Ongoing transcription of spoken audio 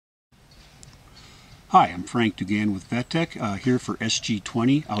Hi, I'm Frank Dugan with VetTech, here for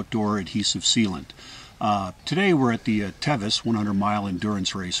SG-20 Outdoor Adhesive Sealant. Today we're at the Tevis 100-mile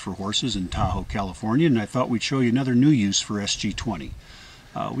endurance race for horses in Tahoe, California, and I thought we'd show you another new use for SG-20.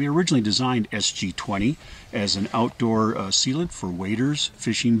 We originally designed SG-20 as an outdoor sealant for waders,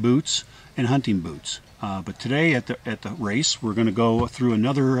 fishing boots, and hunting boots. But today at the race we're going to go through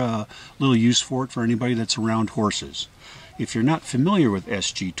another little use for it for anybody that's around horses. If you're not familiar with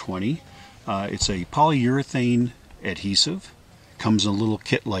SG-20, it's a polyurethane adhesive. It comes in a little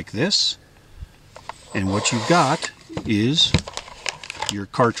kit like this, and what you've got is your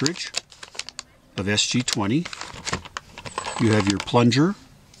cartridge of SG-20. You have your plunger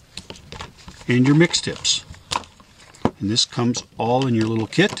and your mix tips, and this comes all in your little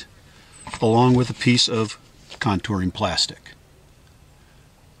kit along with a piece of contouring plastic.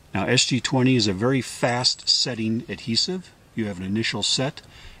 Now SG-20 is a very fast setting adhesive. You have an initial set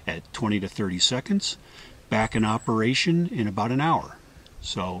at 20 to 30 seconds, back in operation in about an hour.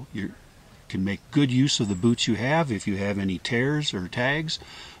 So you can make good use of the boots you have. If you have any tears or tags,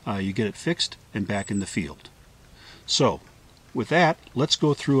 you get it fixed and back in the field. So with that, let's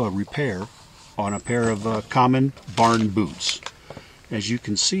go through a repair on a pair of common barn boots. As you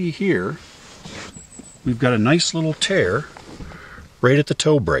can see here, we've got a nice little tear right at the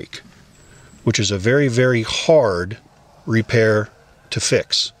toe break, which is a very, very hard repair to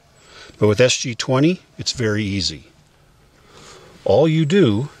fix. But with SG-20, it's very easy. All you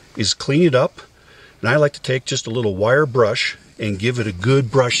do is clean it up, and I like to take just a little wire brush and give it a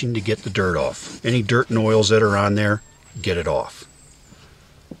good brushing to get the dirt off. Any dirt and oils that are on there, get it off.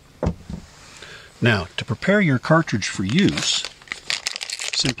 Now, to prepare your cartridge for use,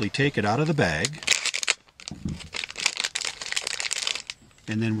 simply take it out of the bag,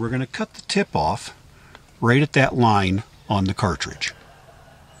 and then we're going to cut the tip off right at that line on the cartridge.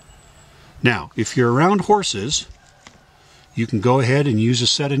 Now, if you're around horses, you can go ahead and use a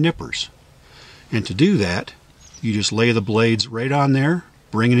set of nippers. And to do that, you just lay the blades right on there,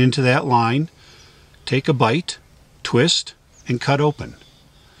 bring it into that line, take a bite, twist, and cut open.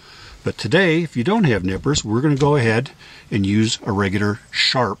 But today, if you don't have nippers, we're going to go ahead and use a regular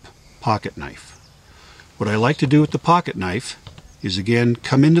sharp pocket knife. What I like to do with the pocket knife is, again,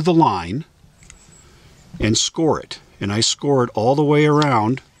 come into the line and score it. And I score it all the way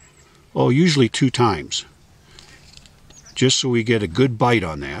around, usually 2 times, just so we get a good bite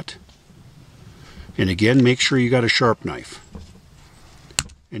on that. And again, make sure you got a sharp knife,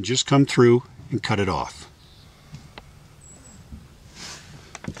 and just come through and cut it off.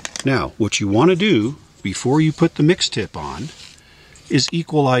 Now, what you want to do before you put the mix tip on is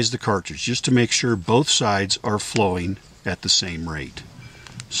equalize the cartridge, just to make sure both sides are flowing at the same rate.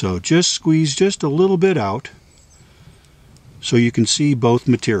 So just squeeze just a little bit out so you can see both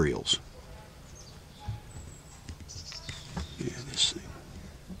materials. Yeah, this thing.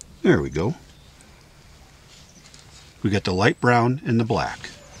 There we go. We got the light brown and the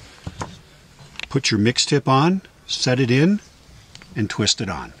black. Put your mix tip on, set it in, and twist it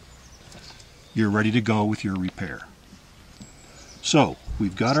on. You're ready to go with your repair. So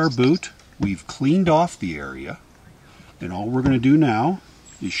we've got our boot, we've cleaned off the area, and all we're going to do now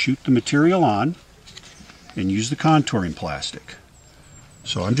is shoot the material on and use the contouring plastic.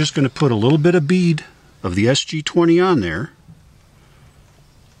 So I'm just going to put a little bit of bead of the SG-20 on there,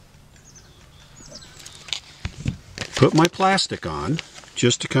 put my plastic on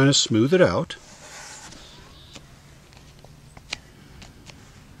just to kind of smooth it out,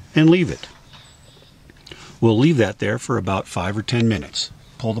 and leave it. We'll leave that there for about 5 or 10 minutes.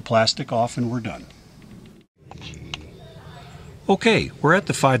 Pull the plastic off and we're done. Okay, we're at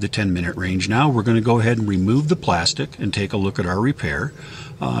the 5 to 10 minute range now. We're going to go ahead and remove the plastic and take a look at our repair.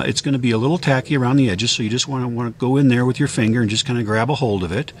 It's going to be a little tacky around the edges, so you just want to go in there with your finger and just kind of grab a hold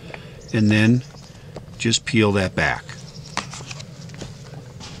of it, and then just peel that back.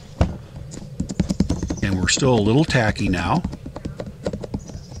 And we're still a little tacky now,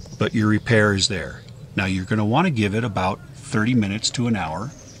 but your repair is there. Now you're going to want to give it about 30 minutes to an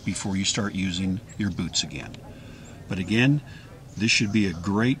hour before you start using your boots again. But again, this should be a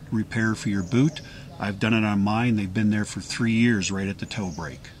great repair for your boot. I've done it on mine. They've been there for 3 years right at the toe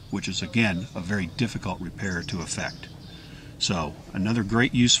break, which is, again, a very difficult repair to effect. So another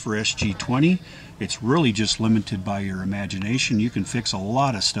great use for SG-20. It's really just limited by your imagination. You can fix a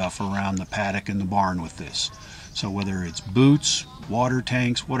lot of stuff around the paddock and the barn with this. So whether it's boots, water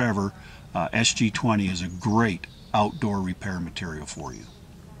tanks, whatever, SG-20 is a great outdoor repair material for you.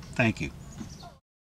 Thank you.